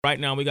Right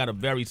now, we got a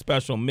very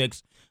special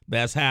mix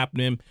that's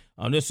happening.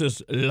 This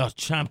is Le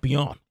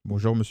Champion.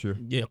 Bonjour, monsieur.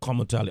 Yeah,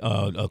 comment ça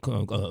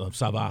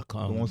va?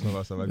 Comment ça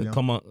va? Ça va bien?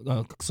 Comment,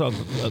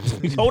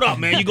 hold up,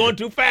 man. You're going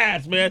too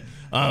fast, man.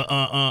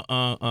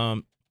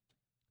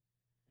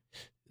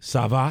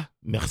 Ça va?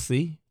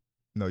 Merci.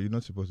 No, you're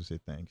not supposed to say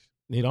thanks.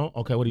 You don't?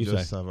 Okay, what do you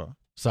Just say? ça va.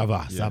 Ça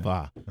va, Yeah. ça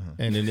va. Uh-huh.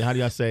 And then how do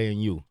you say in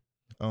you?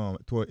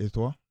 Toi et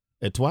toi?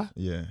 Et toi?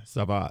 Yeah.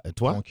 Ça va? Et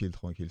toi? Tranquille,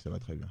 ça va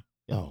très bien.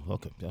 Oh,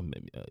 okay.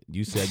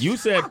 You said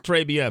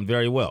très bien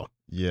very well.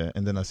 Yeah,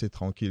 and then I say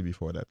tranquille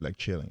before that, like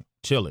chilling.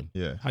 Chilling.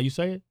 Yeah. How you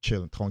say it?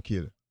 Chilling,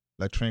 tranquille.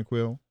 Like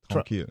tranquil,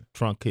 tranquille.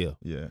 Tranquil.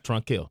 Yeah.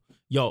 Tranquil.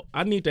 Yo,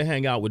 I need to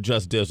hang out with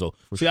Just Dizzle.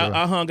 For See, sure.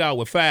 I hung out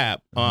with Fab,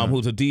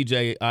 who's a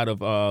DJ out of.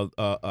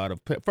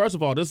 First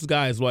of all, this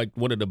guy is like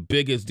one of the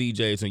biggest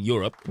DJs in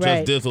Europe.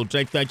 Right. Just Dizzle.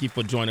 Jake, thank you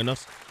for joining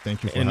us.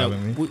 Thank you for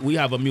having me. We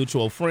have a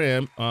mutual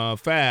friend,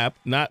 Fab,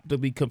 not to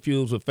be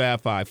confused with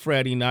Fab Five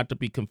Freddy, not to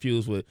be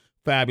confused with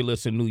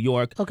Fabulous in New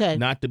York, Okay.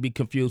 not to be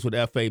confused with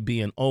FAB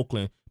in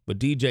Oakland. But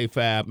DJ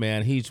Fab,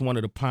 man, he's one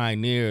of the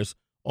pioneers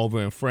over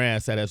in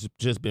France that has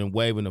just been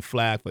waving the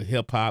flag for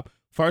hip hop.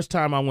 First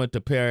time I went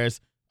to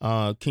Paris,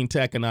 King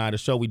Tech and I, the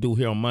show we do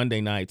here on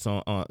Monday nights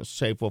on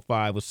Shade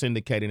 45 was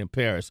syndicated in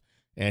Paris.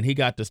 And he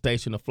got the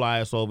station to fly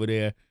us over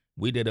there.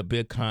 We did a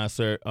big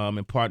concert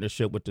in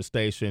partnership with the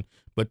station.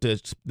 But the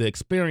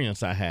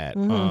experience I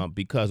had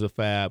because of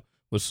Fab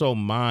was so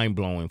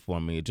mind-blowing for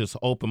me. It just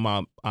opened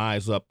my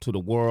eyes up to the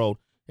world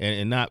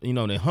and not,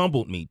 it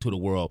humbled me to the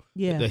world.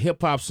 Yeah. The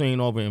hip-hop scene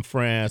over in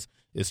France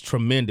is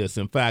tremendous.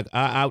 In fact,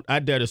 I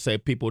dare to say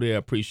people there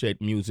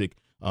appreciate music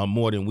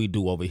more than we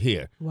do over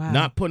here. Wow.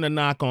 Not putting a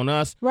knock on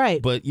us,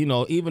 Right. but,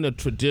 even the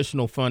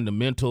traditional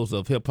fundamentals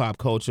of hip-hop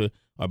culture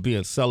are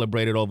being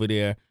celebrated over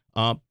there.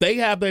 They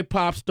have their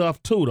pop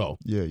stuff too, though.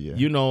 Yeah,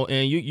 yeah.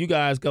 And you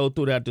guys go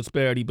through that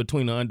disparity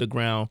between the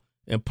underground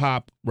and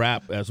pop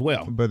rap as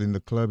well. But in the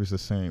club, it's the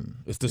same.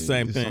 It's the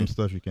same It's thing. some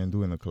stuff you can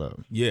do in the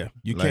club. Yeah,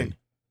 you Like- can.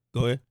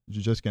 Go ahead.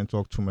 You just can't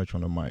talk too much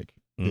on the mic.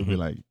 They'll be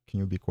like,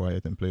 can you be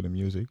quiet and play the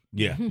music?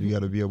 Yeah. You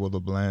got to be able to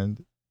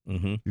blend.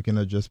 Mm-hmm. You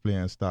cannot just play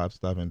and stop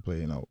and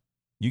play,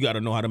 You got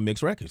to know how to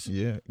mix records.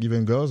 Yeah,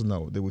 even girls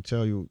know. They will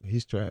tell you,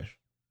 he's trash.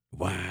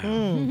 Wow.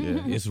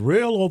 Yeah. It's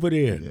real over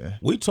there. Yeah.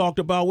 We talked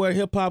about where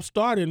hip-hop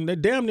started, and they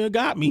damn near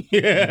got me.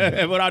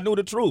 But I knew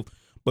the truth.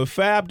 But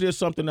Fab did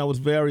something that was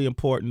very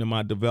important in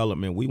my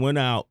development. We went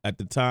out at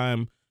the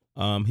time.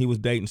 He was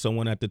dating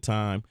someone at the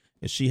time,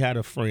 and she had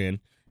a friend.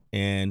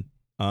 And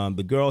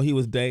the girl he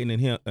was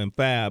dating and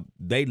Fab,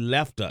 they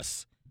left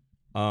us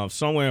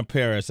somewhere in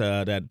Paris,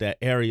 that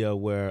area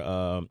where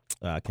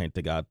I can't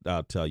think.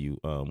 I'll tell you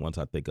once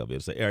I think of it.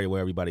 It's an area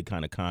where everybody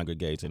kind of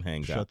congregates and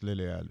hangs out.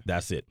 Châtelet-Léal.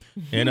 That's it.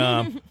 And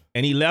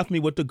and he left me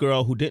with the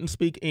girl who didn't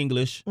speak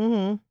English,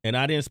 and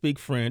I didn't speak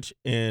French,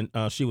 and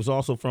she was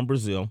also from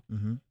Brazil,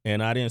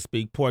 and I didn't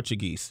speak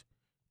Portuguese.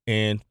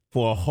 And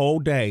for a whole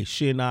day,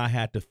 she and I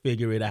had to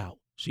figure it out.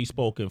 She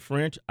spoke in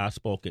French, I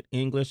spoke in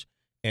English,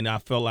 and I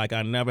felt like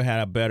I never had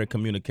a better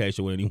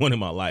communication with anyone in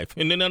my life.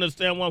 And didn't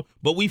understand one,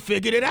 but we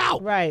figured it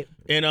out. Right.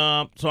 And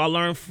so I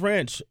learned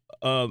French,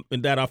 and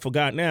that I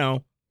forgot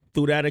now,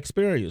 through that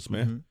experience,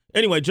 man.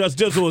 Anyway, Just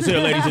Dizzle is here,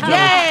 ladies and gentlemen.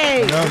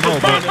 Yay!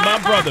 My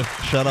brother.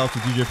 Shout out to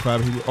DJ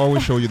Fab. He will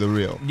always show you the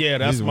real. Yeah,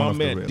 that's He's my one of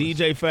the man. realest.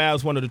 DJ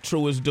Fab's one of the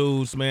truest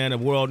dudes, man. The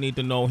world need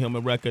to know him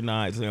and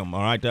recognize him.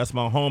 All right, that's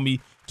my homie.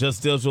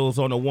 Just Dizzle's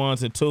on the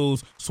ones and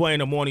twos. Sway in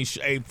the morning,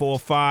 Shade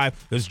 4-5.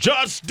 It's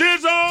Just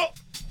Dizzle.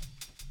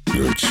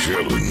 You're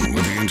chilling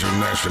with the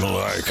international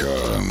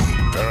icon,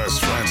 Paris,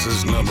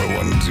 France's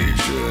 #1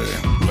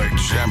 DJ, like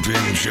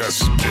champion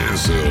Just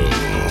Dizzle.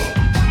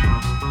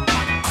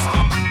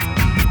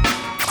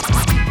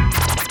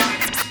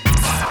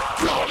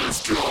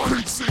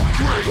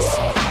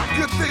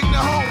 Good thing the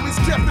homies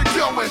kept it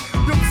going.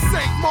 Them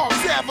St.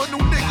 Mark's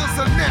Avenue niggas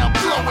are now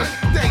blowing.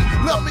 They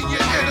love me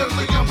in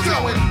Italy, I'm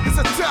going. It's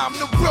a time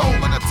to roll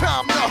and a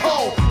time to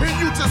hold. And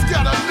you just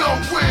gotta know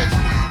when.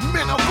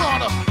 Men of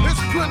honor, there's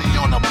plenty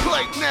on the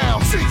plate now.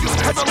 Jesus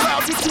has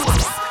allowed you to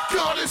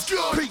God is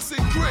good. Peace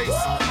and grace.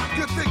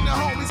 Good thing the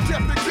homies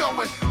kept it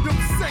going. Them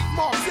St.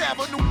 Mark's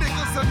Avenue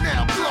niggas are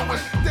now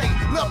blowing. They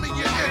love me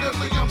in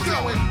Italy, I'm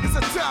going. It's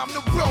a time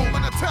to roll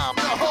and a time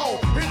to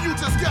hold. And you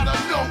just gotta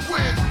know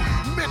when.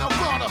 Men of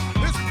honor,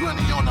 there's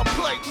plenty on the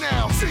plate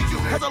now. See, you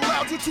has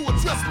allowed you to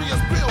address me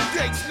as Bill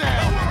Gates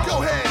now.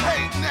 Go ahead,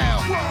 hate now.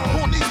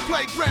 On these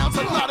playgrounds,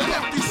 a lot of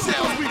empty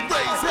shells. We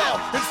raise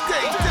hell and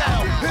stay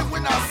down. And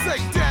when I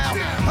say down,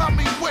 I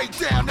mean way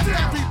down. The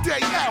everyday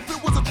outfit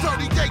was a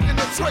 38 and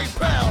a tray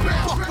pound.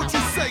 Fuck what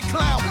you say,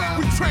 clown.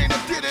 We train to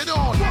get it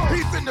on.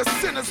 Even the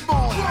sinners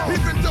mourn.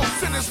 Even though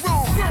sin is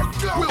wrong,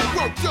 we'll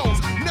work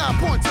those 9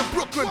 points of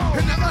Brooklyn.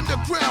 In the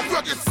underground,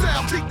 rugged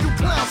sound. Keep you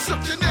clowns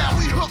shook and now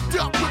we hooked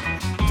up with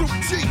through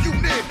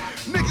G-Unit.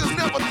 Niggas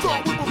never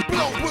thought we would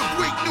blow when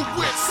we knew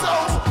it. So,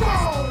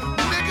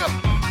 nigga,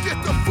 get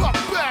the fuck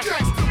back.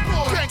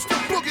 Gangsta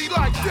boogie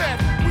like that.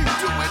 We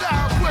do it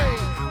our way.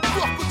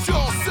 Fuck what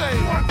y'all say.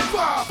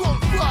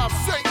 1-5,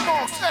 St.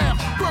 Mark's Ave.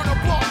 Burn a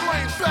ball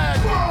lane bag.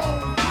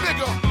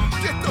 Nigga,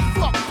 get the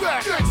fuck back.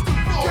 back.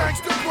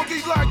 Gangsta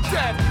boogie like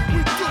that.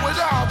 We do it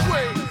our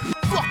way.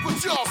 Fuck what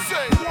y'all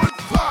say. 1,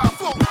 5,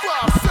 4,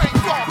 5, same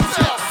fuck what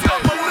y'all say.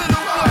 I'm a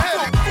little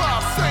ahead.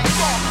 5, same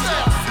fuck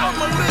now. I'm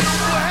a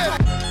little ahead.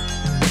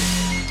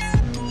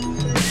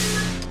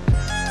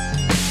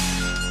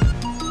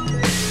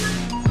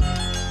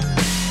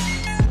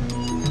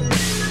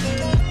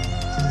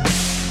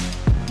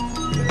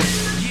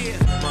 Yeah,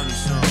 money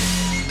song,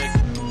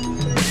 nigga.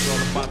 It's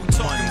all about what we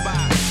talking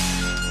about.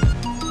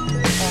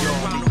 All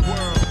around the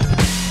world,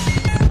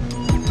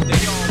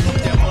 they all want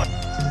that money.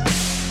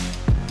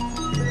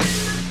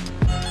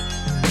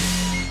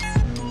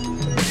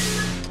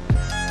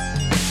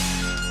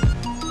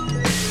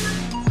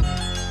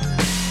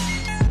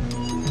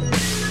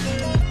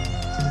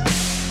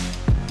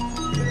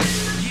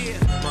 Yeah,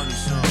 money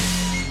song,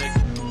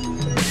 nigga.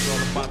 It's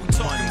all about what we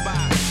talking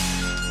about.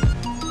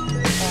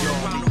 All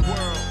around the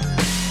world,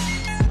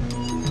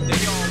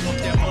 they all want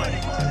that money.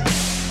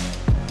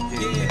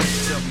 Yeah,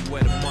 tell me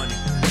where the money.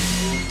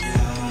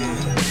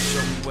 Yeah,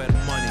 show me where the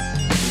money.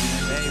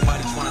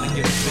 Everybody trying to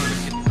get a finger,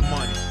 get the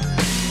money.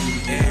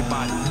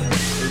 Everybody,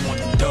 they want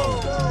the dough.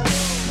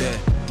 Yeah,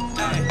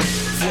 ay.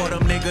 For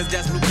them niggas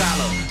that's blue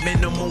collar,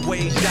 minimum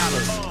wage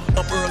dollars.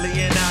 Up early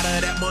and out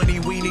of that money,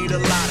 we need a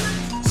lot of.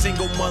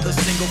 Single mother,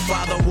 single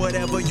father,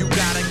 whatever you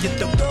gotta get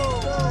the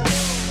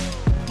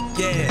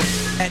yeah,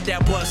 at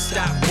that bus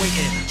stop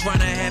waiting, trying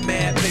to have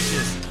mad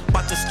patience.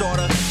 About to start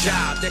a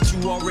job that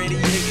you already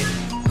hating.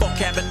 Fuck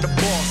having the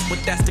boss, but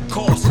that's the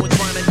cost when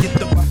trying to get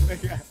the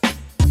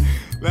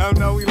Let them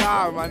know we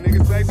live, my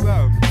nigga, say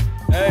something.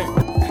 Hey.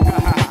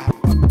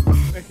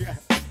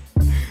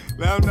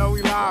 Let them know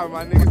we live,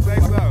 my nigga, say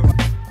something.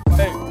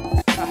 Hey.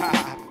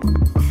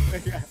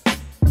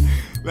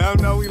 Let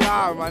them know we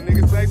live, my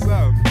nigga, say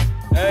something.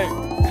 Hey.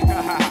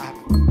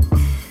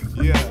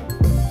 Yeah.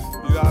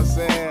 You know what I'm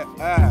saying?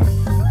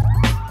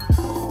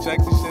 Check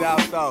this shit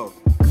out though.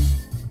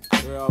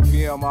 Real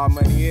PM, all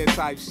money in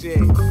type shit.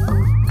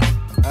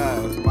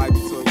 It might be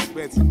too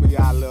expensive for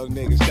y'all little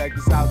niggas. Check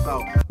this out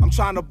though. I'm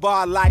trying to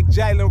ball like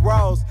Jalen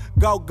Rose.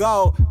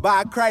 Go,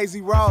 buy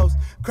crazy rolls.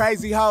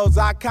 Crazy hoes,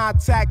 eye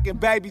contact and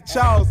baby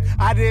chose.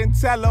 I didn't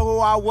tell her who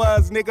I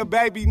was, nigga,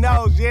 baby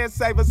knows. Yeah,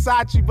 say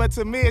Versace, but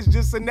to me it's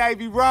just a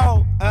Navy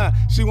roll.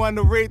 She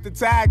wanted to read the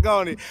tag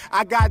on it.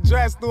 I got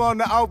dressed through on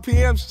the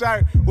OPM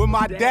shirt with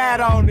my dad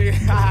on it.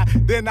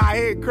 Then I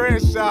hit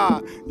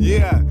Crenshaw,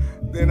 yeah.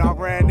 Then I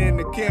ran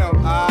into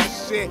Kim,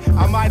 shit.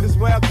 I might as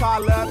well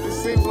call her up and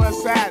see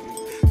what's happening.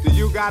 Do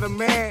you got a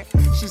man?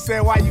 She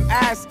said, why you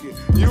asking?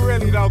 You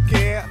really don't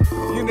care.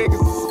 You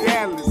niggas are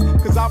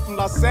scandalous, cause I'm from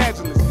Los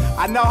Angeles.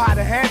 I know how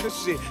to handle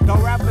shit.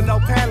 Don't rap for no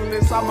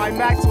panelists. I might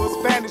mac to a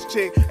Spanish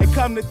chick. And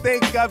come to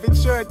think of it,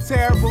 you're a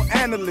terrible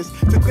analyst.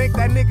 To think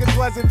that niggas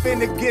wasn't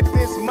finna get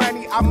this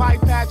money. I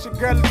might patch a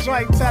girl a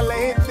joint, tell her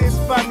hit this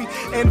for me.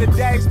 In the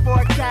day's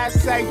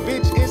forecast say,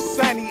 bitch, it's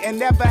sunny. And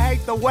never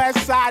hate the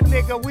west side,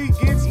 nigga, we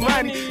gets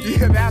money.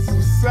 Yeah, that's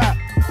what's up,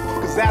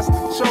 cause that's the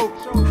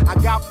truth. I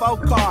got 4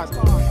 cars,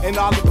 and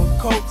all of them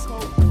coats.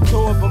 2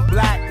 of them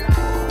black,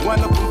 1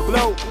 of them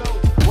blue,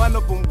 1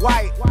 of them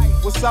white.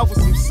 What's up with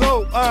some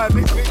soup?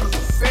 These bitches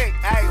are sick.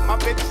 Hey, my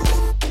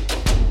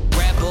bitches.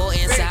 Red Bull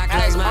inside,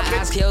 close my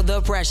eyes, kill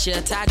the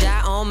pressure.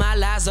 Tie-dye on my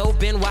lies,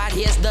 open wide,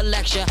 here's the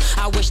lecture.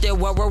 I wish there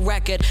were a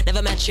record,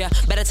 never met ya,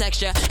 better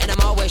texture. And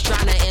I'm always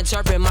trying to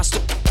interpret my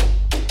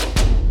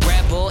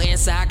Red Bull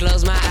inside,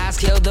 close my eyes,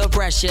 kill the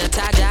pressure.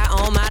 Tie-dye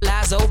on my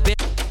lies, open.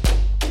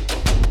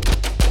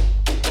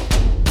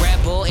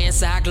 Red Bull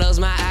inside, close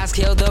my eyes,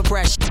 kill the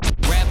pressure.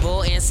 Red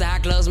Bull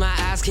inside, close my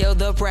eyes, kill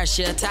the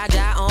pressure.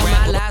 Tie-dye on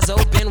my lies,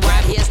 open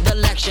wide, here's the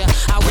lecture.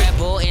 I Red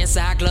Bull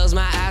inside, close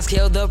my eyes,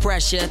 kill the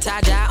pressure.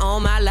 Tie-dye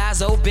on my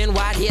lies, open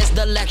wide, here's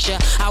the lecture.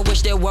 I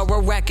wish there were a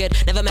record,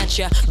 never met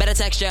ya, better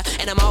texture.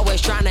 And I'm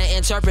always trying to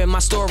interpret my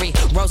story.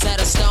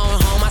 Rosetta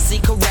Stone, home, I see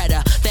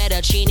Coretta,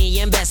 fettuccine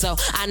and Besso.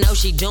 I know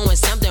she doing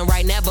something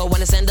right, never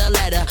wanna send a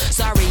letter.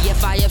 Sorry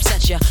if I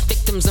upset ya,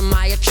 victims of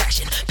my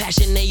attraction.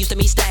 Passion they used to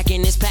me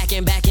stacking, is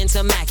packing back into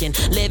macking.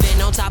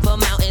 Living on top of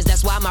mountains,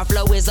 that's why my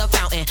flow is a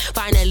fountain.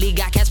 Finally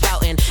got cats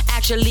spouting,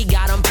 actually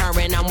got them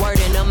purring. I'm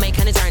wording them, make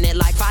honey turn it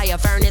like fire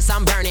furnace.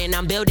 I'm burning,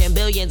 I'm building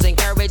billions,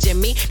 encouraging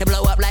me to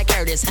blow up like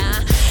Curtis,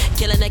 huh?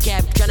 Killing the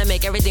cap, trying to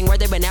make everything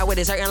worth it, but now it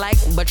is hurting like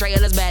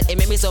betrayal is bad. It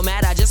made me so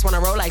mad, I just wanna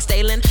roll like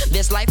Stalin.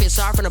 This life is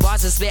hard from the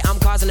bars to spit. I'm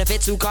causing a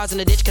fit, 2 cars in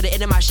the ditch, could've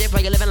ended my shit.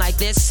 While you living like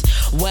this?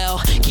 Well,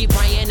 keep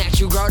praying that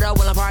you grow though.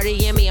 While I'm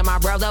partying, me and my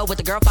bro though, with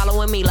the girl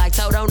following me like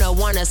Toto. No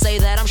one to say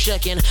that I'm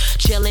shookin'.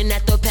 Chilling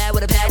at the pad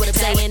with a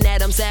saying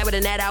that I'm sad with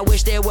a net. I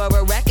wish there were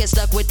a record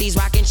stuck with these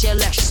rockin' chill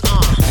lectures.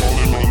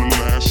 Falling on the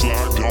last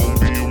slide, don't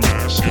be a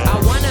mascot.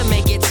 I wanna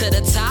make it to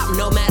the top,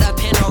 no matter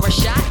pin or a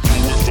shot. Do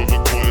it for the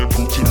plan,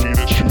 prove to me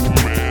that you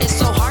a man. It's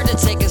so hard to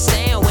take a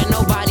stand when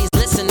nobody's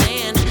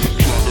listening.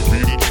 Try to be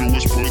the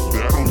truest, put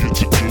that on your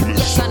to-do list.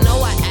 Yes, I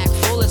know I act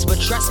foolish, but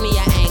trust me,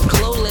 I ain't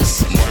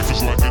clueless. Life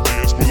is like a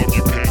dance, pull up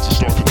your pants and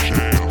start to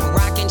jam.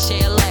 Rockin'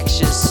 chair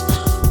lectures.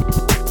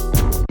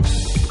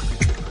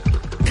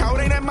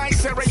 Coding in my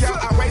cereal,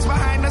 I race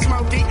behind the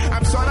smoky.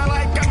 I'm sorta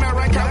like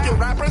America, you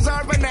rappers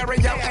are vanilla.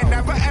 stereo. And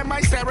never in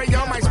my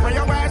stereo. Might spray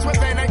your ass with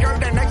vinegar.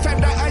 The next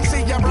time that I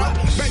see you, bro.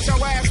 Bet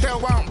your ass still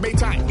won't be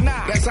tight.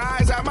 The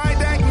size of my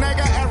dick,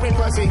 nigga, every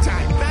pussy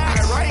tight.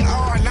 I write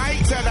all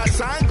night till the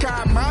sun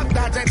come up.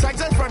 Dodging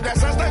Texas from the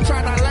sister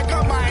tryna lick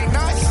up my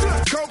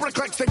nuts. Cobra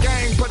clicks the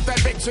game, put that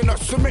bitch in a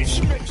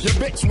submission. Your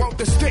bitch want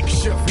the stick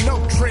shift, no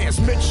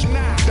transmission.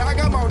 Dog,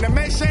 I'm on a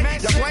mission.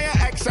 You play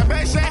an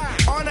exhibition.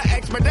 On an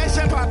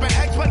expedition, popping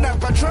X but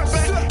never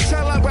tripping.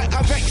 Celebrate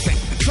a vixen,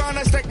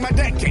 tryna stick my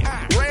dick in.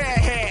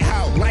 Redhead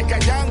hoe, like a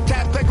young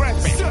Captain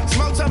Griffin.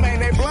 Smoke so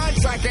many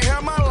blunts, I can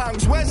hear my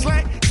lungs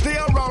whistling.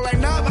 Still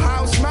rolling up,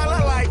 house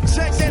smelling like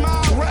chicken.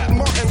 Rap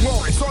Martin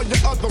Lawrence, all your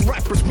other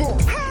rappers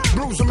born.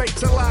 Bruiser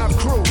makes a live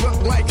crew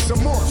look like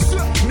some more.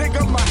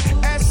 Nigga, my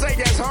essay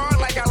is hard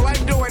like I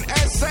like doing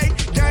essay.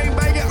 Gang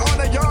banging on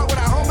the yard with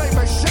a homemade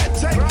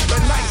machete. The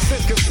night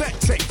is cassette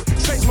tape,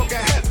 stay smoking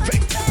heavy.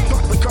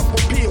 Fuck a couple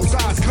pills,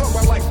 eyes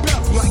glowing like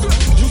Bethlehem.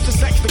 Used to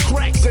sex the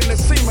cracks in the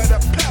seam of the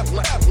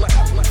pebble.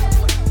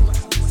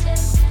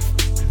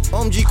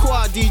 OMG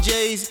Quad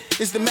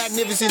DJs, it's the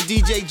magnificent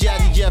DJ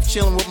Jazzy Jeff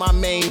chilling with my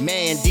main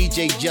man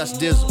DJ Just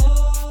Dizzle.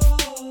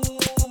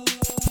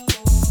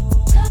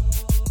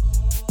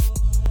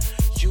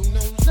 You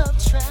know love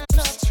trap,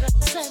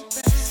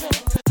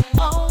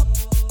 oh.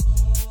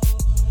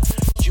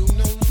 You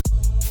know,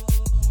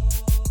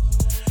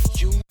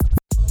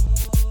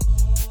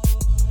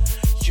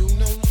 you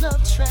know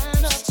love trap,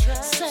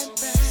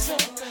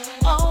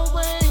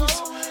 always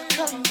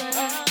come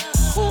back.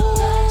 Ooh.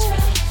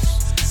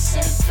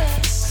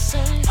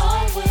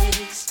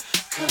 Always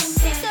come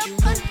back. You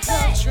know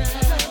love trap,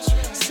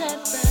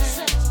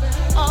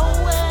 setback.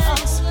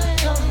 Always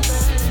come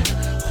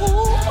back.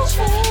 Ooh.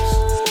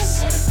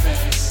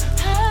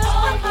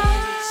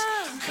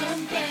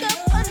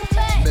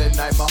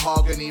 Midnight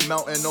mahogany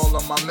melting all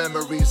of my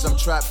memories. I'm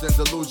trapped in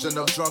delusion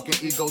of drunken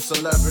ego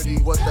celebrity.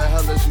 What the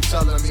hell is you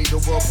telling me? The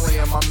world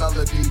playing my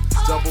melody.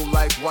 Double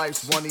life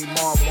wives, one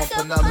Imam, one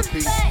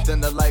Penelope. Then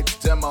the lights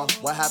dimmer.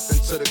 What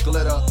happened to the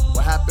glitter?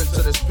 What happened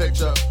to this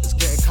picture? It's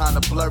getting kinda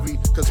blurry.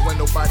 Cause when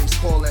nobody's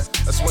calling,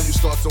 that's when you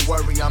start to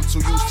worry. I'm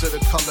too used to the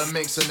color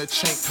mix and the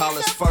chain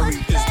collar's furry.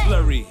 It's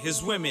blurry,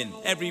 it's women.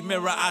 Every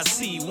mirror I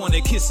see,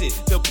 wanna kiss it.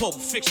 The Pulp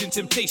Fiction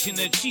temptation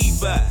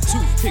achieved by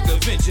toothpick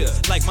adventure.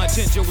 Like my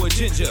ginger with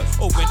ginger.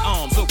 Open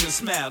arms, open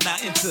smile, now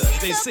enter.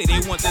 They say they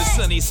want the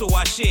sunny, so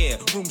I share.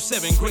 Room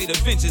 7, great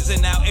adventures,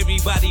 and now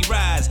everybody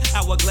rides.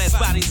 Hourglass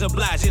bodies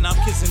obliging, I'm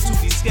kissing to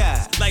the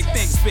sky. Like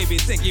thanks, baby,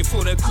 thank you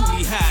for the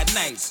coolie high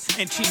nights.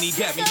 And Chini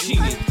got me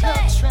Chini.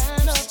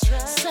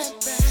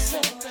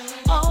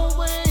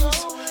 Always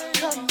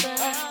come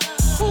back.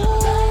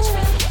 Ooh.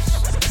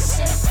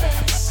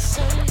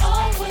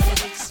 Always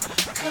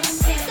come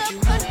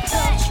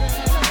back. You know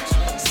love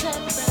trap,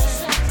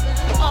 setback.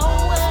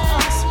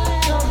 Always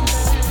come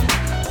back.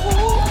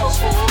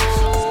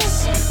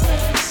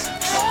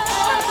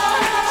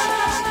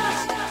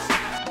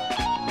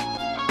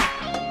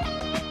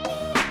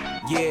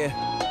 Yeah.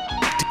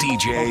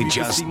 DJ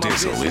Just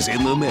Dizzle is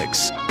in the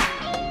mix.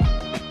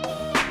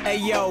 Hey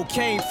yo,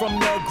 came from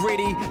the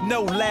gritty,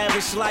 no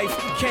lavish life.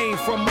 Came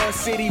from a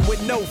city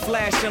with no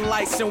flashing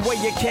lights. And where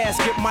your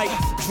casket might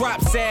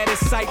drop sad as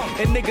sight.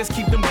 And niggas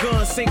keep them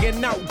guns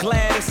singing out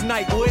Gladys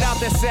Night. Without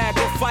that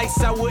sacrifice,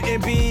 I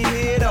wouldn't be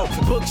here though.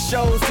 Book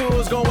shows,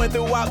 tours going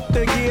throughout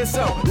the year.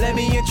 So let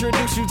me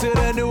introduce you to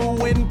the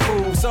new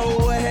improved. So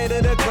ahead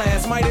of the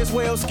class, might as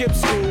well skip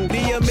school.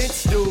 The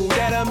immense dude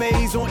that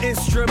amaze on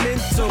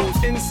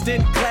instrumentals.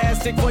 Instant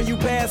classic when you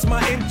pass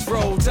my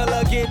intro. Till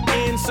I get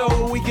in so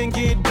we can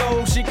get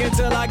go. She can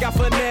tell I got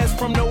finesse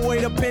from the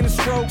way the pen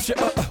strokes.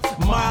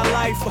 My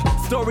life,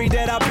 story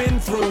that I've been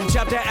through.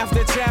 Chapter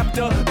after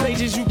chapter,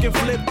 pages you can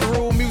flip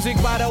through.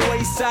 Music by the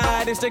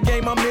wayside, it's the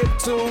game I'm hip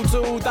to.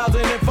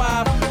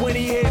 2005, when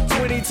he hit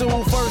 22.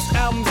 First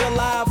album's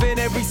alive, and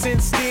ever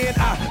since then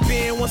I've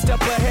been one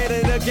step ahead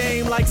of the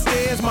game like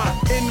stairs. My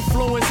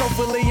influence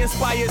hopefully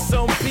inspires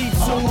some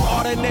people.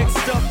 All the next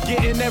stuff,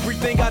 getting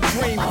everything I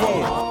dreamed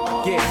for.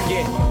 Yeah,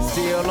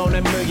 still on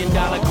that $1 million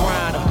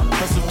grind.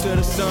 Hustle till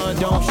the sun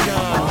don't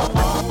shine.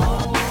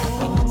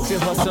 Still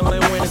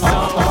hustling when the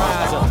sun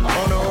rises.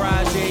 On the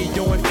rise, yeah, you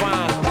doing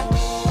fine.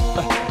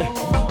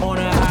 On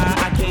the high,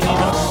 I can't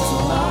even.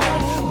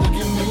 Look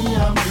at me,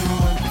 I'm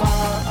doing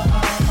fine.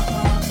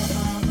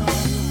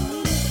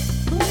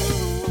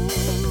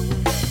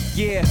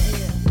 Yeah.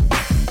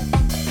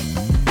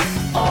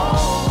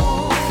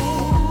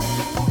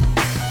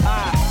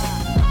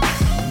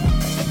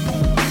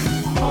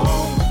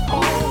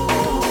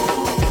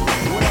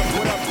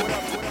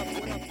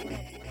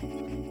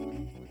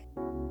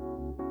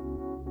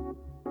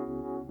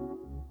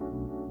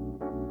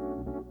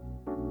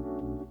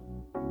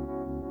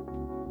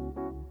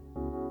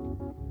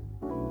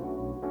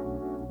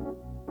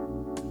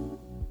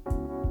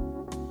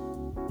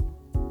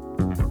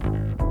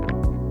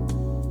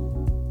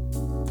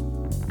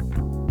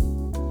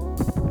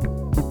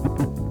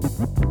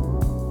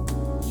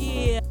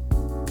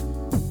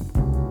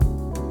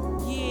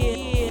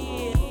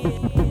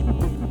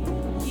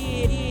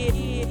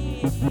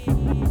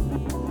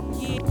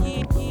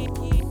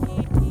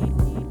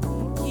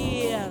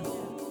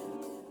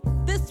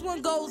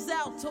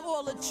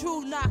 all the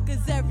true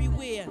knockers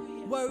everywhere.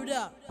 Word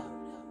up.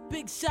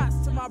 Big shots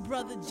to my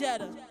brother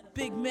Jetta,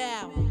 Big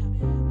Mal.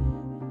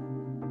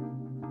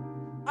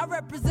 I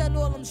represent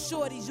all them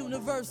shorties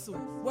universal.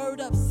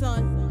 Word up,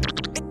 son.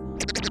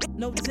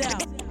 No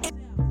doubt.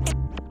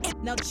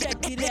 Now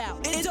check it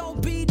out. It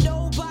don't be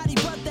nobody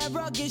but that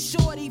rugged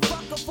shorty.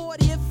 Fuck a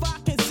 40 if I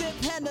can sip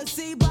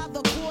Hennessy by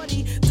the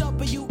 40.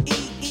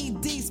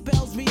 W-E-E-D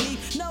spells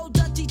relief. No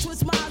Dutchy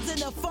twist minds in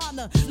the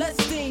fauna.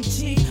 Let's steam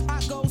cheap. I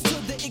goes to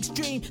the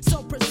extreme,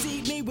 so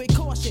proceed me with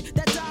caution.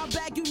 That dime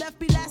bag you left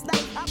me last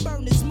night, I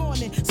burned this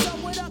morning. So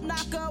what up,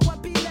 knocker?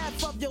 What be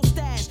left of your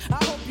stash?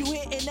 I hope you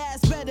hitting ass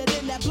better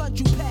than that blunt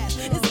you pass.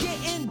 It's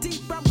getting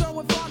deep, I'm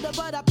growing fonder,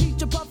 but I peeped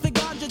your puffin'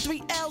 ganja.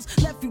 3 L's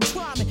left you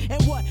trying.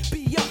 And what?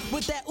 Be up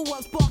with that ooh,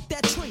 I spark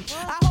that tree.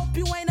 I hope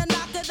you ain't a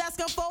knocker that's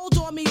gonna fold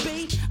on me,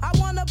 B. I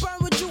wanna burn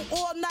with you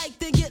all night,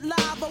 then get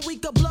live. Or we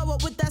could blow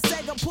up with that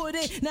Sega put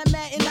in that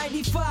Madden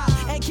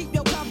 95. And keep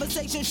your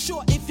conversation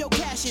short if your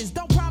cash is.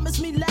 Don't promise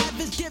me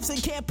lavish gifts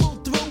and can't pull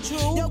through.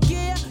 Yo,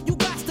 yeah, you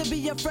got to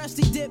be a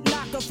freshly dip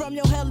knocker. From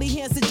your Helly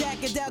Hansen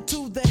jacket down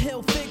to the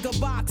hill figure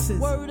boxes.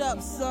 Word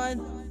up,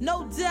 son.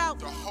 No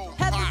doubt.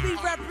 Have to be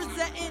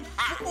representing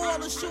for all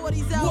the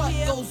shorties out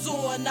here. What goes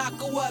on,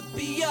 knocker, what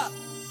be up?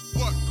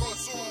 What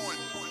goes on?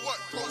 What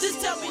goes on?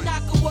 Just tell me,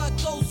 knocker, what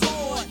goes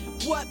on?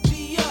 What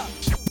be up?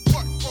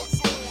 What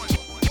goes on?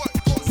 What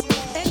goes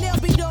on? And there'll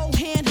be no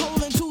hand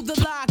holding to the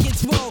log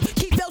gets rolled.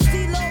 Keep your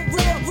CeeLo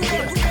real.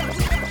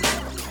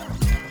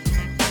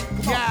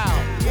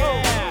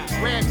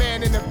 Yeah. Red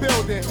man in the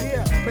building.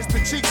 Yeah. Mr.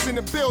 Cheeks in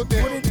the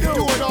building. What it do?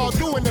 Do it all,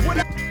 doing the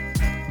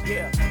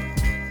yeah.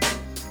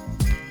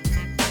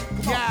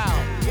 Yeah.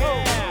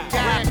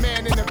 Red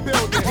man in the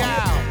building.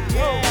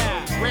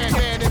 Yeah. Red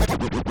man in the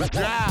building.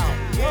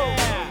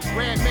 Yeah.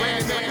 Red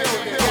man in the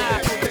building.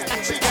 Mr.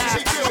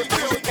 Cheeks in the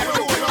building.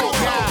 Do it all,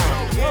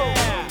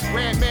 yeah.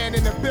 Red man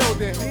in the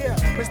building.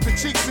 Mr.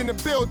 Cheeks in the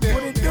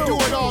building. Do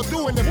it all,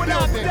 doing the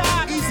building.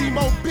 Easy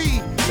Mo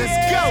B.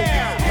 Let's go.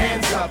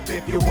 Hands up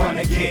if you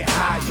wanna get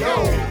high,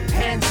 yo.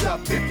 Hands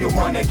up if you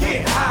wanna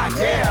get high,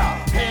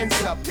 yeah.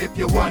 Hands up if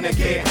you wanna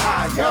get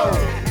high, yo.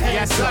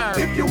 Hands up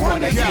if you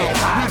wanna get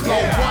high, we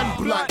yeah.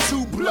 go 1 blunt,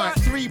 2 blunt,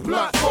 3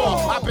 blunt, 4.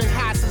 I've been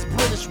high since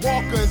British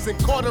Walkers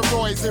and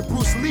corduroys and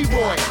Bruce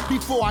Leroy.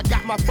 Before I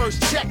got my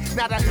first check,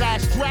 now that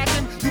last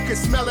dragon, you can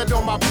smell it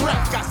on my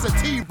breath. Got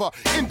sativa,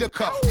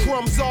 indica,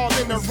 crumbs all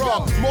in the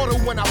rug. Mortal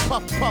when I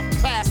puff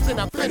past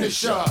and I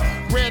finish up.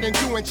 Red and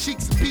doing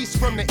cheeks, beast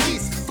from the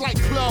east. Flight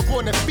club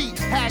on the feet,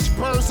 hash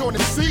burns on the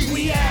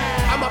sea.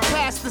 I'ma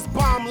pass this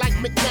bomb like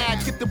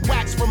McNabb. Get the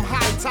wax from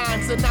High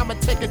Times and I'ma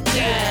take a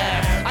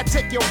dab. I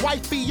take your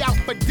wifey out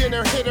for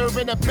dinner, hit her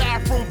in the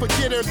bathroom,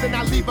 forget her, then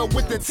I leave her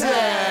with the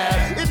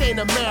tab. It ain't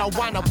a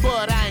marijuana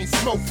bud, I ain't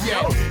smoked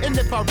yet. And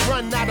if I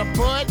run out of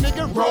bud,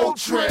 nigga, road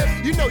trip.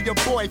 You know your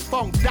boy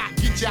Funk Doc,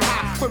 get you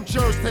high from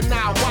Jersey to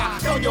Nawa.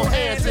 Throw your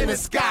hands in the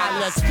sky,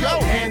 let's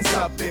go. Hands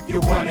up if you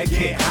wanna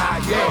get high,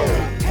 yo.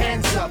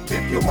 Hands up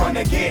if you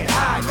wanna get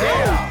high,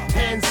 yeah.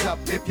 Hands up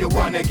if you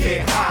wanna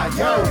get high,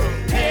 yo.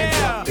 Hands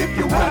up if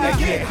you wanna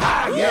get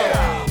high,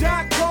 yeah.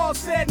 Doc Call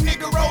said,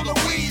 nigga, roll the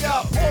weed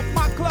up. Off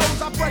my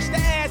clothes, I brush the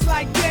ass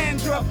like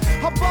dandruff.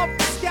 Above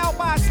the scalp,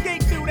 I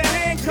escape through the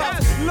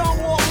handcuffs.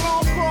 Long walk,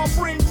 long crawl,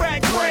 bring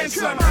back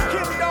grandson.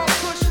 Kid dog,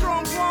 push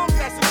strong,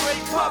 that's a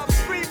great puff.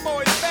 Street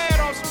boys bad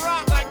on some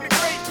rock like the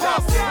great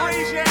puff.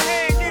 Raise your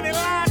hand, get in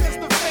line, that's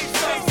the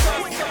face up.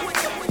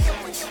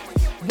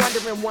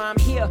 Wondering why I'm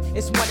here,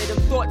 it's one of them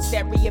thoughts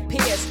that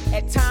reappears.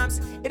 At times,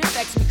 it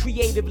affects me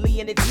creatively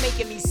and it's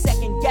making me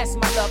second guess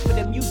my love for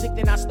the music.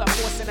 Then I start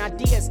forcing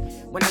ideas.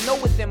 When I know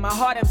within my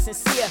heart I'm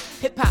sincere,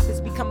 hip-hop has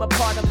become a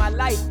part of my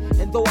life.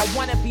 And though I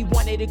wanna be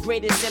one of the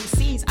greatest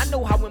MCs, I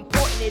know how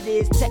important it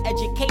is to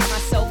educate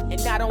myself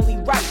and not only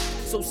write.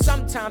 So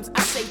sometimes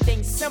I say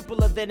things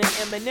simpler than an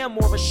Eminem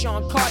or a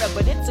Sean Carter,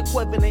 but it's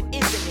equivalent,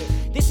 isn't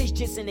it? This is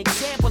just an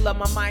example of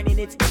my mind and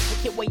its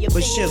intricate way of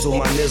But shizzle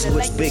my nizzle,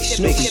 it's Big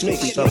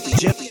Snoopy up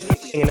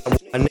hanging out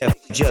with my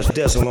nephew Just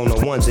Dizzle on the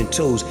 1s and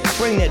 2s.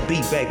 Bring that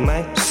beat back,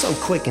 man. So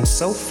quick and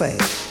so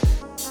fast.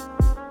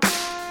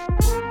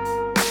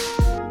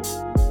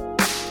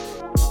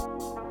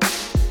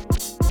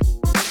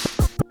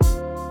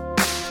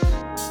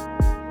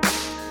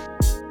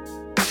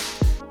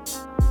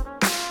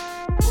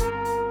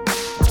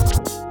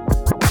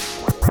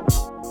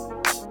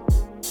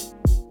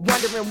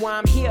 Wondering why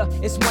I'm here,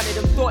 it's one of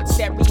them thoughts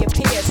that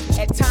reappears.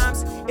 At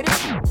times, it is.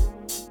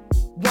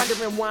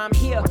 Wondering why I'm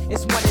here,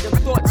 it's one of them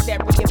thoughts that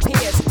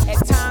reappears.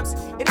 At times,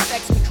 it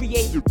affects me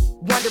creatively.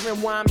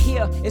 Wondering why I'm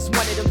here, it's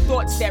one of them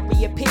thoughts that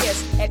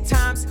reappears. At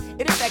times,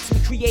 it affects me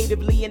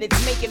creatively and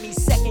it's making me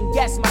second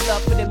guess my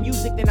love for the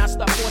music. Then I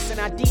start forcing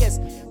ideas.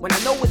 When I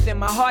know within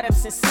my heart I'm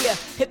sincere,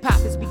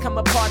 hip-hop has become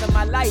a part of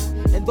my life.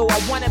 And though I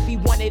wanna be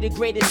one of the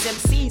greatest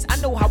MCs, I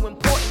know how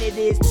important it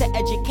is to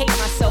educate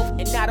myself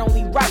and not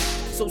only write.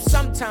 So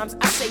sometimes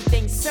I say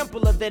things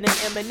simpler than an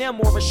Eminem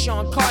or a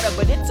Sean Carter,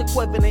 but it's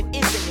equivalent,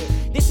 isn't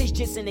it? This is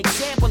just an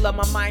example of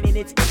my mind and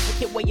its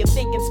intricate way of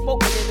thinking,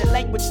 spoken in a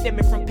language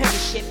stemming from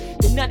penmanship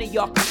that none of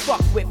y'all can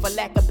fuck with, for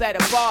lack of better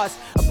bars.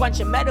 A bunch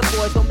of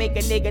metaphors don't make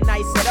a nigga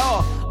nice at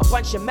all. A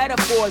bunch of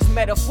metaphors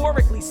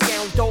metaphorically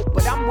sound dope,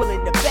 but I'm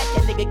willing to bet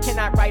that nigga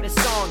cannot write a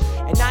song.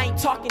 And I ain't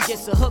talking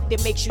just a hook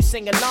that makes you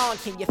sing along.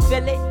 Can you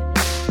feel it?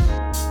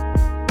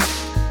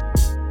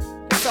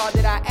 That's all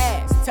that I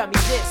ask. Tell me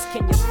this,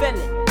 can you feel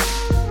it?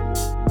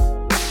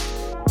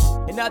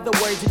 In other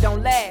words, it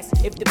don't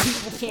last if the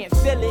people can't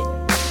feel it.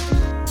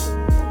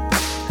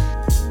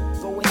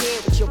 Go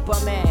ahead with your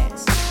bum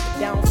ass. If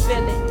they don't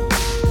feel it,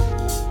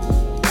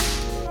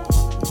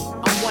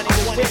 I'm one of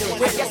the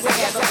winners. Yes, I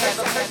have.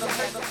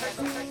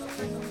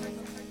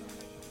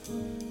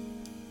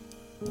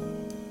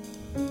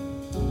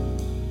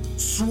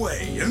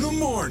 Sway in the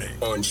morning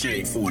on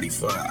Shade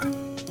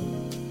 45.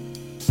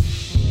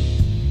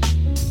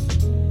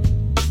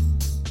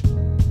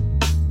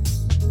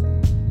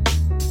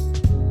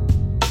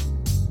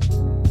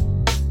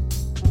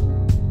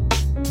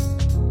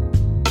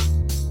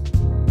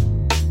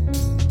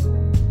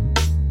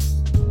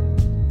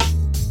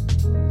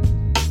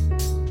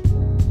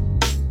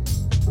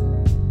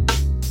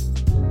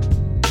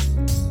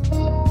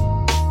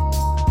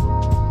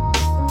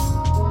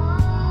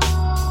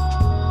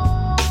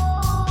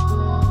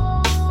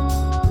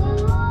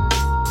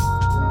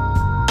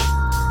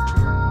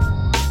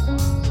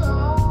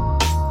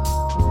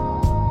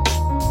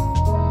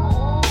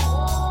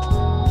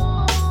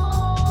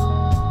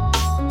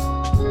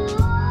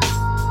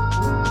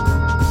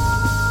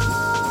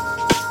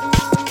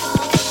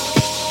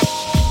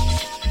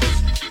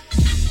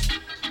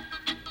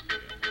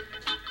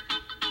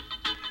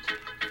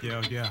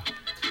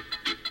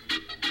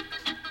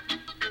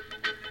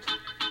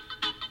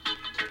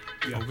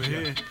 Over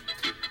here.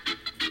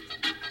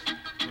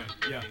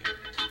 Yeah.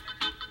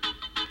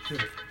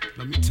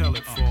 Let me tell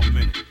it for a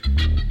minute.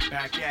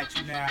 Back at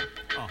you now.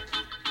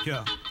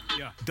 Yeah.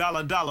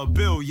 Dollar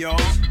bill, y'all.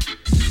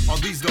 Are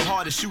these the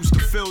hardest shoes to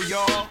fill,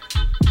 y'all?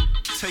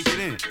 Take it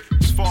in.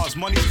 As far as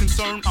money's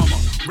concerned, I'ma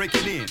rake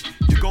it in.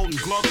 Your golden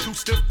glove, too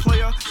stiff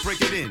player,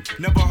 break it in.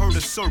 Never heard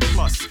of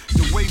surplus.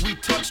 The way we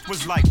touched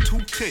was like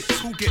 2 tits.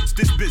 Who gets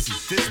this busy,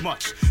 this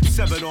much?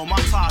 Severed all my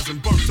ties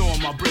and burnt all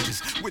my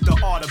bridges. With the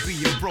art of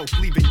being broke,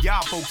 leaving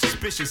y'all folks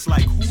suspicious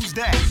like, who's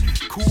that?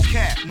 Cool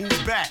cat,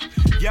 move back.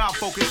 Y'all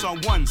focus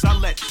on ones, I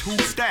let 2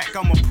 stack.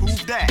 I'ma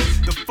prove that.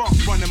 The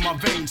funk running my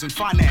veins and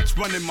finance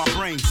running my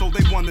brain. So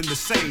they one and the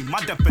same. My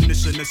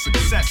definition of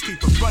success,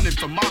 keep it running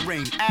from my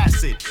reign.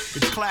 Acid,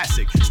 it's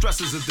classic.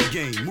 Stresses of the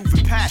game,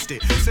 moving past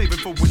it. Saving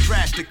for with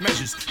drastic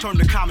measures. Turn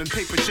the common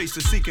paper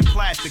chaser seeking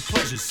plastic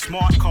pleasures.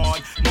 Smart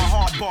card, my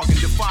hard bargain,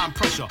 define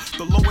pressure.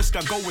 The lowest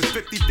I go is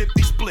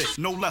 50-50 split,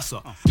 no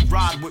lesser.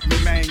 Ride with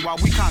me, man, while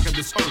we conquer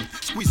this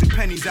earth. Squeezing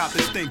pennies out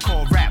this thing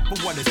called rap. But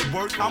what it's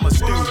worth, I'ma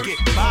still get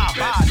bye,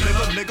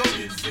 nigga.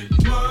 Is it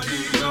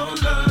money or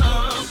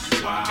love?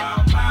 Why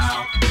I'm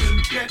out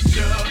to get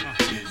ya?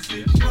 Is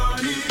it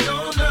money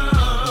or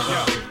love?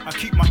 Yeah, I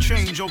keep my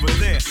change over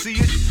there, see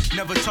it?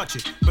 Never touch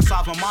it.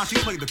 Besides my mom, she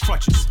played the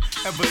crutches.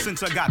 Ever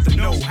since I got the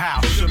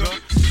know-how, sugar.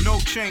 No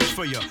change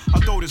for ya. I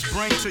throw this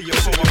brain to you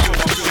so I go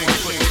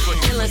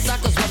Killing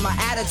suckers with my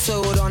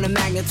attitude on the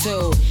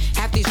magnitude.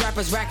 Half these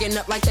rappers racking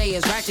up like they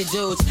is ratchet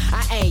dudes.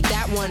 I ain't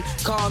that one.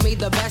 Call me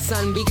the best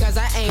son because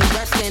I ain't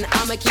resting.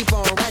 I'ma keep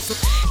on wrestling.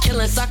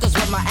 Killing suckers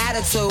with my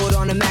attitude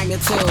on the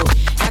magnitude.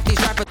 Half these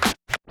rappers.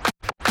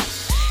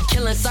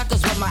 Killing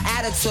suckers with my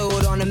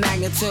attitude on the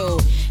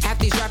magnitude. Half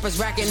these rappers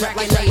racking up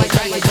like they is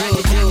ratchet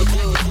dudes.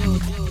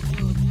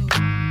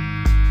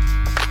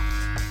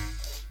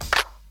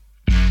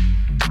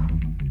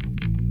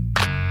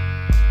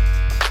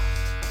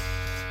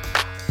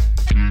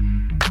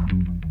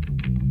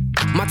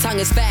 My tongue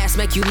is fast,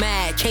 make you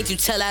mad. Can't you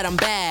tell that I'm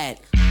bad?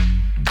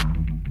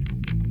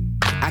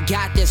 I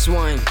got this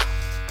one.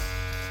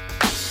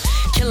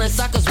 Killing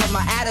suckers with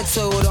my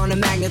attitude on the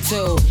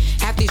magnitude.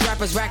 Half these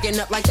rappers racking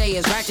up like they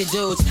is ratchet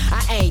dudes.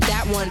 I ain't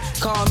that one.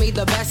 Call me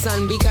the best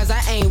son because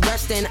I ain't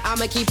resting.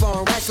 I'ma keep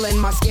on wrestling.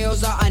 My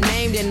skills are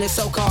unnamed in this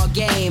so-called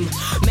game.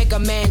 Make a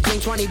man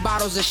drink 20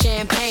 bottles of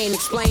champagne.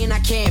 Explain I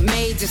can't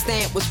made the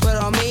stamp was put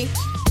on me.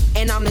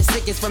 And I'm the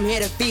sickest from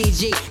here to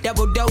Fiji.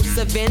 Double dose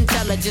of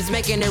intelligence,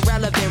 making it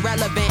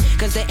relevant.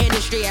 Cause the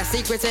industry has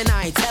secrets and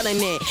I ain't telling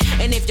it.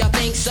 And if y'all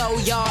think so,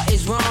 y'all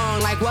is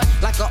wrong. Like what?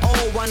 Like an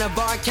old one of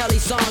R. Kelly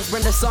songs.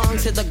 Bring the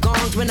songs to the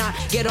gongs when I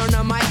get on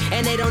the mic.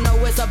 And they don't know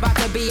it's about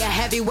to be a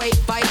heavyweight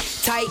fight.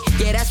 Tight,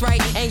 yeah that's right,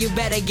 and you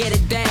better get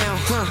it down.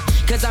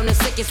 Cause I'm the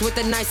sickest with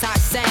the nice hot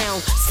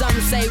sound. Some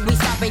say we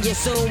stopping you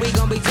soon, we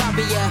gon' be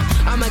dropping ya.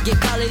 I'ma get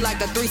gully like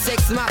a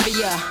 3-6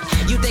 mafia.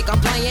 You think I'm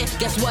playing?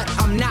 Guess what?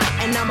 I'm not.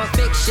 And I'ma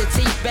fix your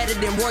teeth better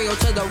than Royal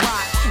to the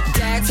Rock.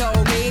 Dad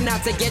told me not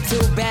to get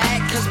too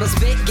bad, cause my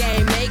spit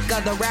game make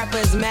other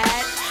rappers mad.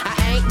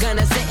 I ain't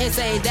gonna sit and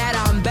say that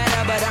I'm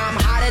better, but I'm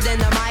hotter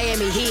than the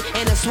Miami Heat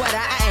in a sweater.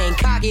 I ain't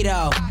cocky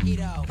though.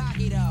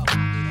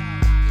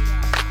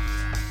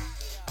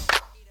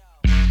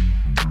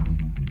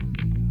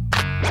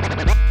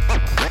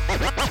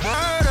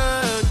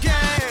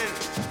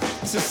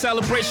 It's a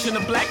celebration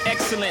of black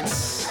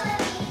excellence.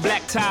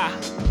 Black tie,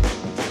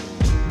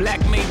 black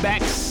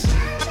Maybachs.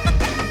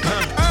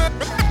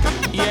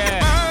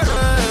 Yeah.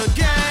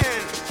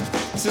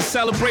 It's a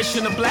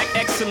celebration of black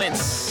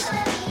excellence.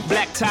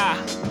 Black tie,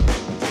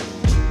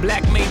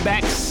 black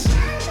Maybachs.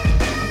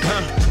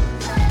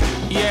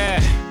 Yeah.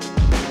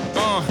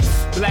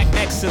 Black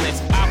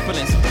excellence,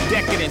 opulence,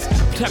 decadence.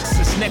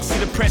 Tuxus next to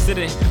the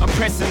president. I'm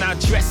pressing our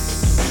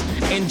dress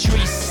and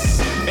dress.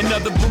 And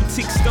other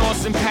boutique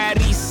stores in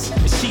Paris.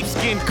 And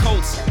sheepskin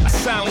coats, I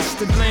silence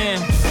the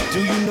glam. Do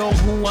you know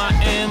who I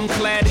am,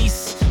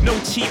 Clarice? No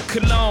cheap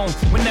cologne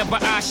whenever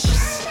I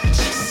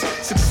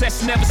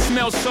success never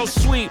smells so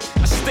sweet.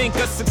 I stink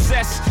of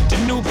success, the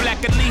new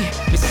black elite.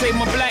 They say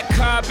my black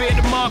card bear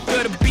the mark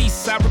of the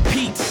beast. I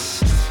repeat,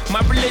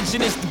 my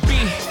religion is the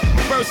beat.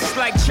 My verse is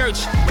like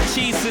church, my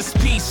cheese is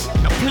peace.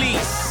 Now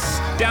please,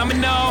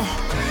 domino,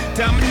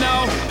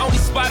 only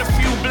spot a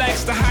few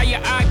blacks the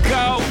higher I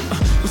go.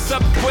 What's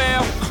up,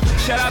 well?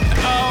 Shout out to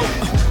O.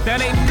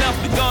 That ain't enough,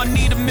 we gon'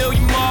 need 1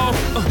 million more.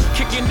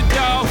 Kicking the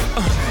door,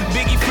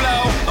 Biggie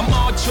flow. I'm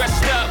all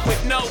dressed up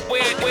with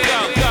nowhere to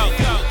go.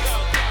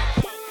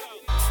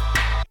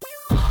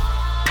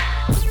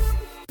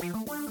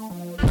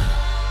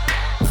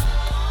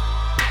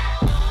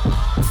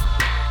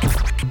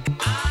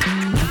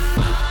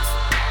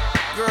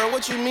 Girl,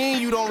 what you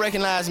mean you don't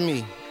recognize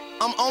me?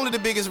 I'm only the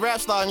biggest rap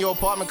star in your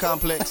apartment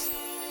complex.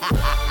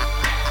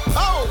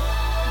 Oh!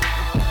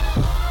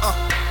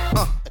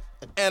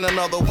 And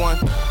another one.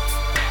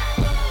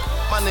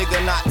 My nigga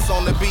Knots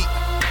on the beat.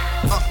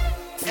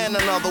 And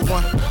another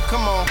one.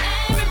 Come on.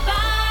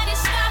 Everybody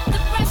stop the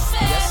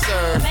presses. Yes,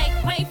 sir.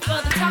 Make way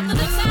for the talk of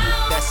the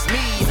town. That's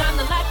me. I'm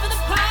the life of the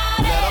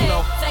party. Let 'em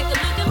know. Take a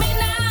look at me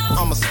now.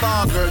 I'm a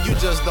star, girl, you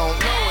just don't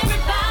know it.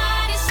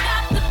 Everybody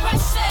stop the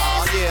presses.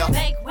 Oh, yeah.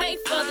 Make way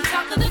for the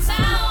talk of the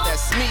town.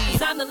 That's me.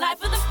 I'm the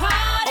life of the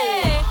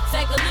party.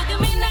 Take a look at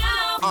me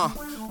now.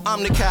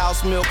 I'm the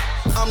cow's milk,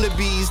 I'm the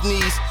bee's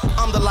knees,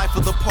 I'm the life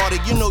of the party,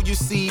 you know you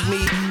see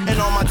me.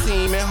 And on my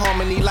team in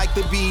harmony like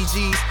the Bee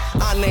Gees.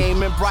 I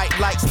name in bright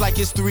lights like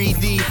it's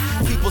 3D.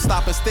 People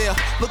stop and stare,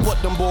 look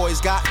what them boys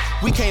got.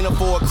 We can't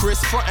afford Chris,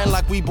 frontin'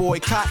 like we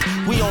boycott.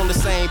 We on the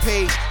same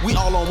page, we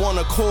all on one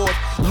accord.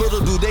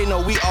 Little do they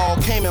know we all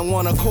came in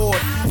one accord.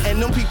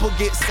 And them people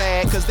get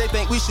sad cause they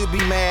think we should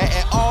be mad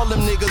at all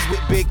them niggas with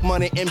big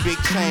money and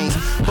big chains.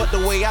 But the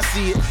way I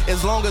see it,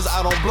 as long as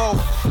I don't blow,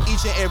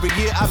 each and every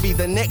year I be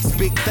the next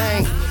big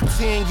thing.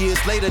 10 years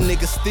later,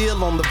 niggas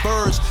still on the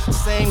verge.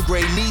 Same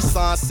gray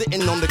Nissan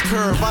sitting on the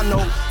curb. I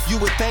know you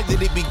would think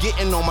that it be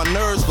getting on my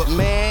nerves, but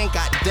man,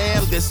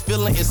 goddamn, this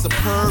feeling is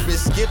superb.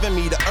 It's giving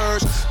me the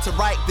urge to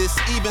write this,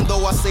 even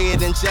though I say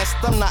it in jest.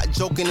 I'm not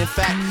joking, in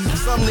fact.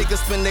 Some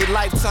niggas spend their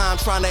lifetime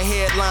trying to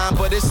headline,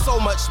 but it's so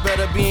much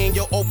better being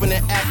your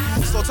opening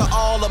act. So to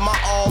all of my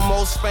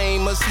almost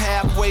famous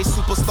halfway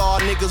superstar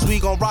niggas, we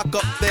gon' rock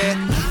up there.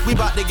 We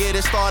bout to get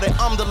it started.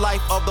 I'm the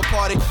life of the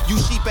party. You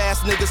sheep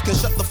ass niggas can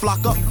shut the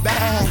flock up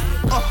bad.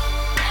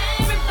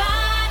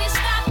 Everybody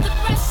stop the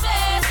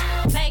presses.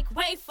 Make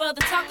way for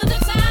the talk of the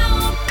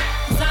town.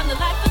 Cause I'm the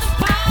life of the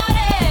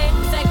party.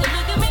 Take a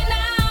look at me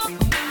now.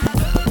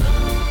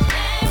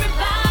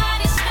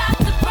 Everybody stop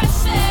the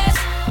presses.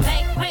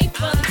 Make way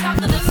for the talk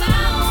of the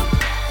town.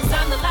 Cause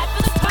I'm the life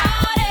of the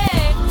party.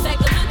 Take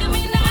a look at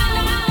me now.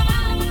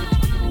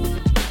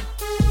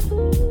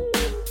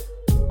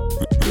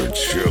 You're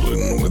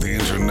chillin' with the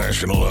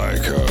international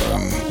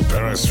icon,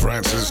 Paris,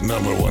 France's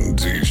 #1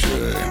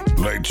 DJ,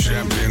 late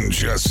champion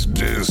Just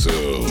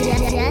Dizzle.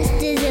 Just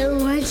Dizzle,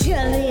 one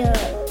trillion.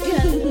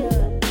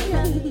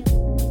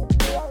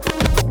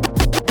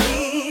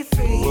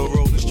 We'll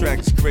roll this track,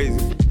 it's crazy.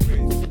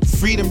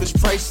 Freedom is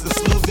priceless,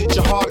 lose it,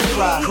 your heart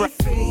cry.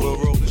 We'll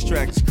roll this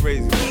track, it's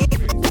crazy.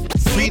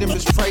 Freedom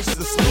is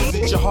priceless, lose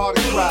it, your heart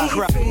cry.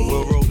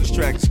 We'll roll this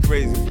track, it's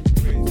crazy.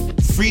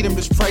 Freedom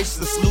is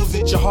priceless, lose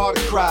it, your heart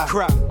cry.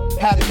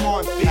 How did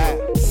Martin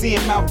feel?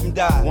 Seeing Malcolm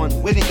die.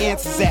 Where the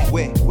answers at?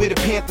 Where the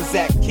Panthers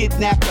at?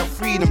 Kidnapped our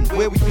freedom.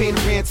 Where we pay the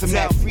ransom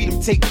at?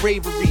 Freedom take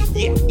bravery.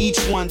 Yeah. Each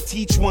one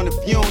teach one. If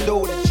you don't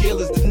know, the jail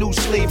is the new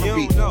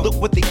slavery. Look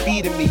what they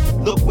feeding me.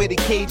 Look where they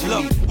caging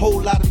me. Whole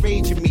lot of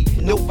rage in me.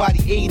 Nobody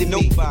aiding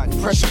me.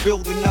 Pressure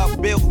building up.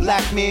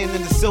 Black man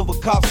in the silver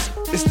cuffs.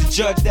 It's the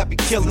judge that be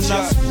killing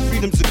us.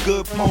 Freedom's a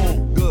good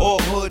poem. All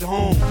hood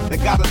home. They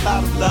got a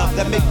lot of love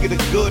that make it a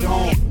good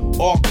home.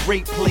 All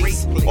great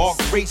place, all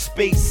great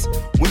space.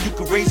 When you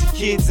can raise your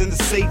kids in a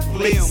safe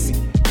place.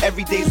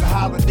 Every day's a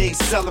holiday,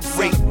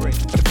 celebrate.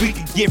 If we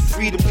can get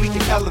freedom, we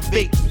can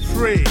elevate.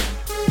 Free.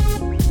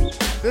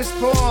 This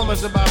poem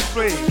is about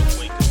free.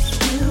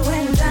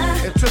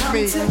 It took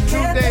me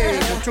 2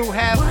 days and 2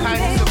 half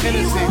pints of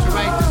Hennessy to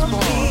write this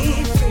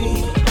poem.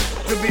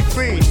 To be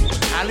free.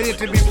 I needed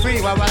to be free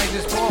while writing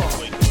this poem. I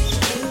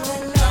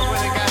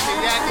really got the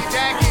yakky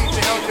jacky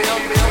to help me.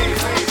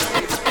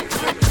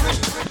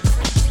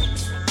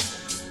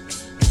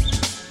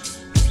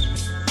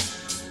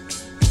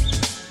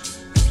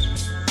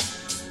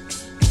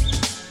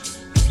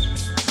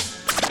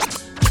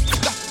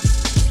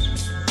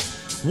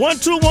 One,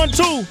 two, 1,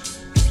 2.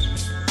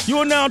 You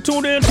are now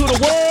tuned in to the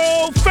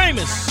world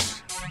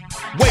famous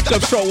Wake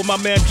Up Show with my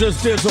man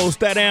Just Dizzles.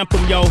 That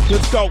anthem, yo.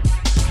 Let's go.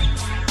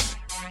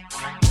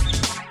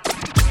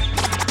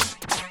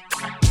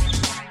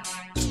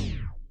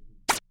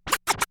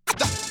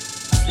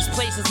 This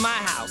place is my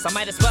house. I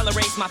might as well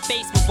erase my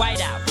face with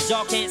white out, cause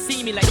y'all can't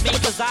see me like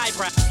Mace's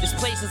eyebrow. This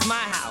place is my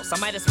house. I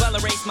might as well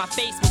erase my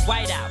face with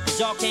white out, cause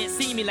y'all can't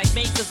see me like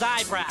Mace's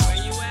eyebrow.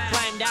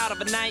 Climbed out of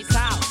a nice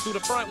house through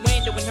the front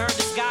window and heard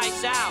this guy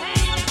shout.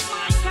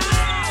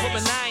 Pull a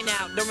 9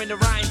 out during the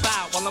rhyme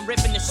bout while I'm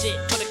ripping the shit.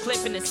 Put a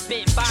clip in and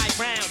spit 5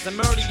 rounds and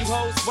murder you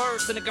hoes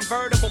worse in a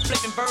convertible,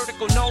 flipping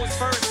vertical nose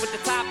first with the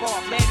top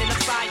off, landing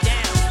upside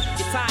down.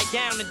 Get tied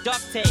down in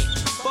duct tape.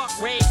 Fuck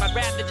rape, I'd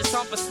rather just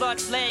hump a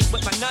slut's leg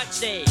with my nut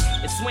shade.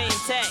 It's swing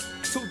tech.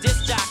 2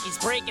 disc jockeys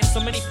breaking so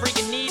many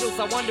freaking needles,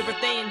 I wonder if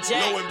they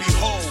inject. Lo and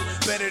behold,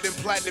 better than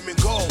platinum and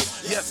gold.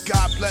 Yes,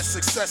 God bless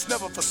success,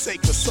 never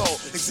forsake the soul.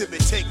 Exhibit,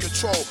 take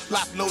control,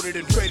 lock loaded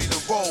and ready to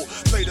roll.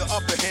 Play the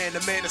upper hand,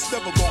 the man that's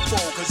never gon'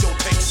 fold, cause your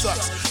take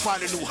sucks. Find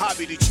a new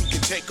hobby that you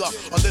can take up,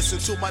 or listen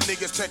to my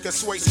niggas take a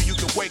sway so you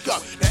can wake up.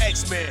 The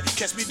X-Man,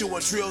 catch me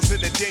doing drills in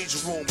the danger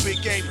room.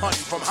 Big game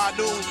hunting from high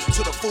noon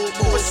to the full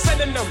moon. With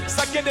synonyms,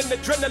 I get an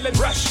adrenaline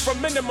rush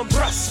from minimum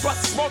brush.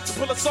 Bust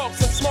multiple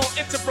assaults and small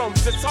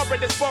interrums. It's already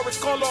as far as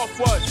call off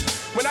was.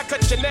 When I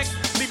cut your neck,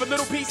 leave a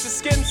little piece of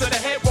skin so the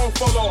head won't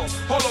fall off.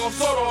 Hold off,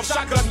 sort off,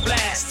 shotgun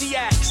blast. He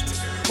asked,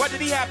 why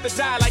did he have to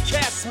die like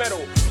cast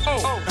metal?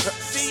 Oh,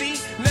 see,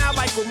 now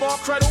like with more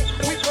credit,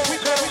 we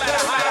pedal at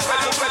a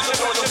higher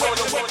pressure on the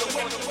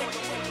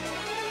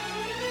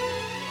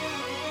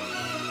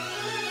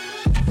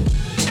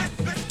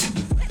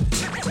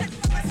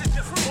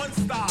One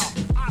style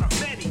out of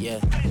many. Yeah.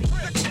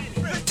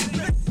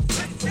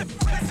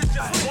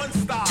 One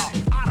style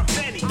out of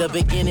many. The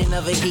beginning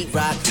of a heat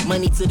rock,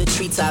 money to the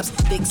treetops,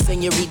 thick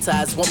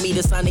senoritas, want me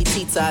to sign they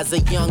T-ties. A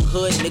young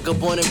hood nigga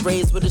born and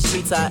raised with a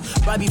street tie.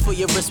 Rob you for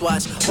your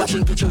wristwatch, watch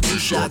and get your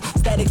G-Shock.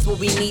 Statics what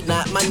we need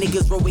not, my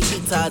niggas roll with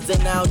heat ties.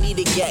 And I don't need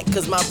a gat,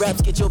 cause my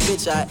raps get your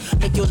bitch hot.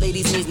 Make your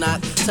lady's knees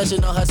knock,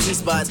 touching on her sweet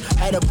spots.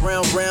 Had a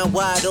brown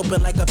wide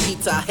open like a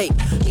pita. Hey,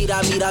 meet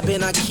I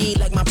been on key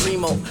like my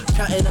primo.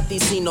 Counting up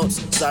these C notes,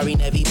 sorry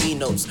Nevi B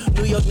notes.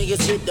 New York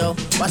niggas hit though,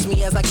 watch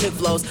me as I kick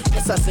flows.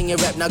 Yes I sing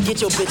and rap, now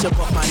get your bitch up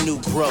off my new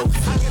growth.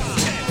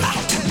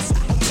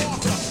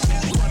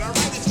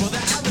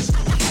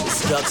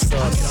 Duck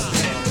sauce.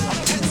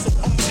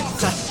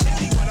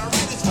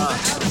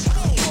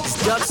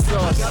 Duck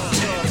sauce.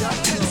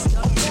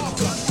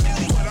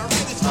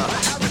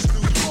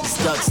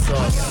 Duck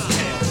sauce.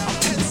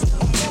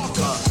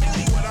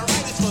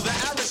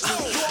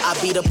 I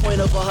be the point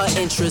of all her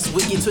interest,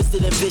 wicked,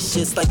 twisted, and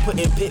vicious, like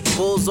putting pit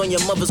bulls on your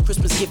mother's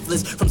Christmas gift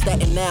list. From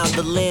Staten Island,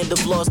 the land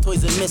of lost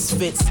toys and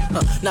misfits.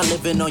 Not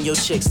living on your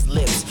chick's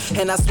lips.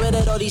 And I swear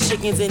that all these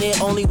chickens in here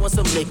only want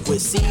some liquid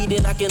seed,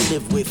 and I can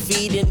live with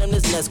feeding them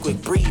this nest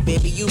quick breed.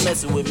 Baby, you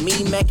messing with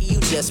me, Mackie, you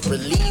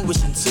desperately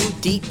wishing too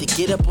deep to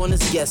get up on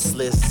this guest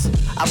list.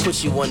 I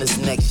put you on this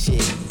next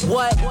shit.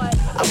 What?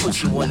 I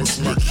put you on this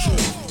next shit.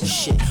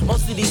 Shit.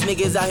 Most of these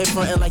niggas out here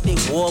frontin' like they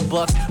war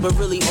bucks, but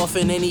really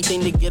offering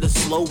anything to get a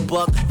slow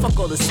buck. Fuck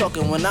all this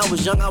talking. When I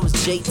was young, I was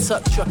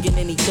J-Tuck, trucking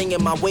anything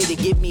in my way to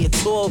give me a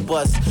tour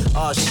bus.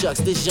 Aw shucks,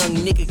 this young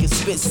nigga can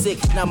spit sick.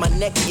 Now my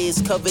neck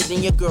is covered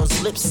in your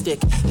girl's lipstick.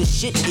 The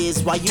shit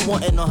is why you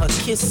wantin' all her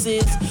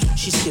kisses.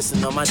 She's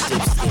kissing on my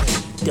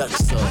dipstick. Duck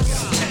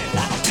sauce.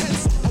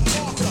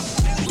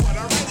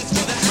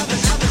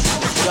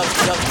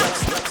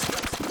 Duck.